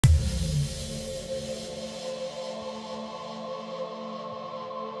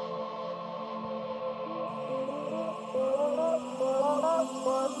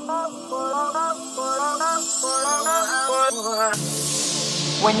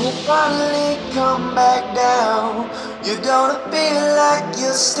When you finally come back down, you're gonna feel like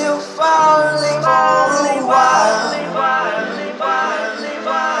you're still falling for a while.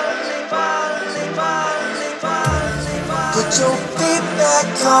 Put your feet back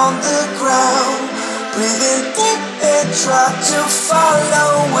on the ground, breathing deep and try to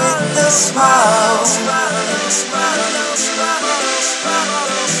follow with a smile.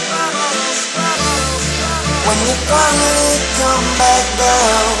 When you finally come back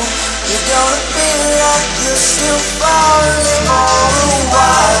down, you're gonna feel like you're still falling for a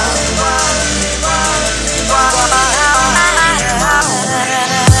while.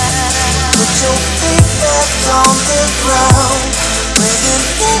 Put your feet back on the ground, breathing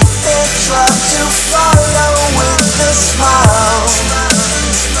deep and try to follow with a smile.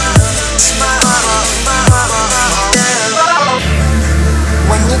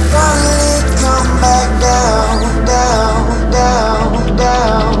 When you finally come back down, down, down,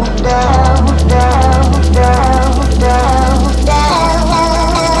 down, down, down, down, down, down.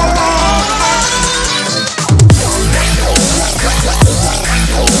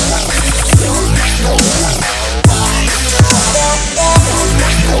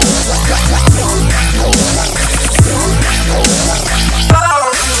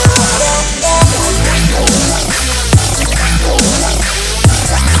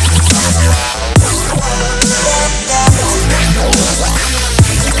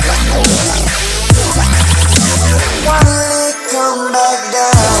 Finally come back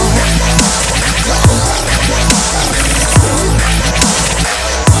down.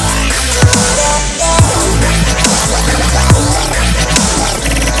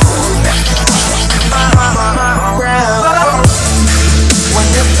 When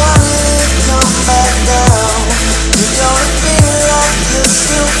you finally come back down, you're gonna feel like you're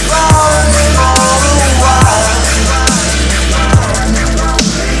still falling for a while.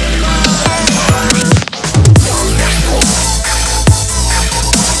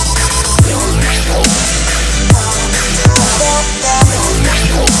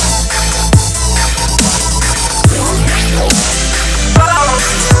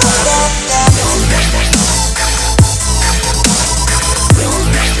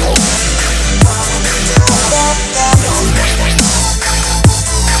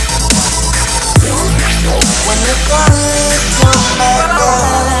 When you finally come back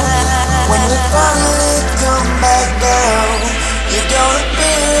down, when you finally come back down, you're gonna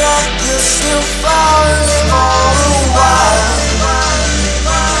feel like you're still falling for a while.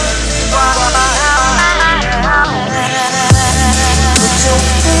 Put your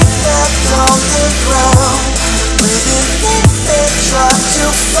feet back on the ground, breathing deep and try to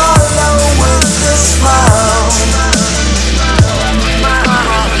follow with a smile.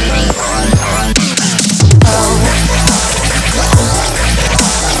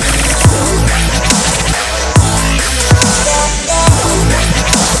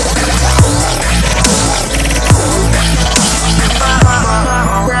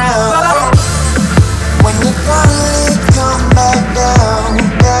 When you finally come back down,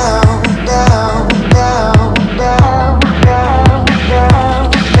 down, down, down, down, down,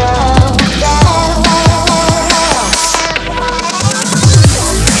 down, down, down.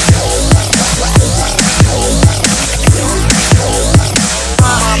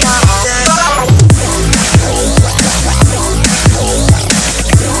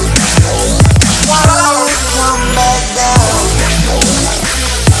 Finally come back down. Finally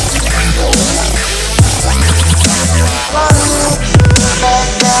come back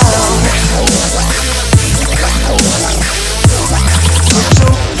down. Put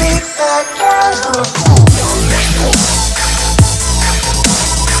your feet back on.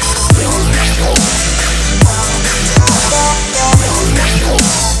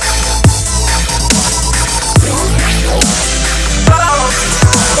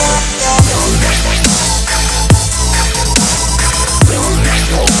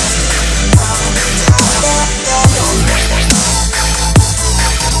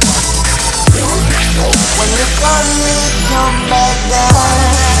 When you finally come back down,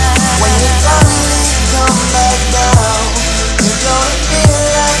 when you finally come back down, you're gonna feel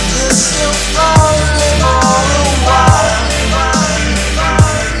like you're still falling for a while.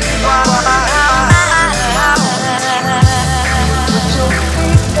 Put your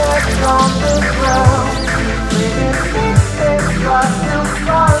feet back on the ground, breathing deep and try to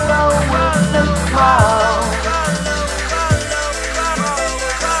follow with a smile.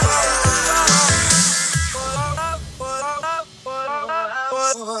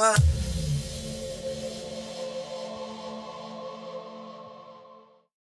 Oh,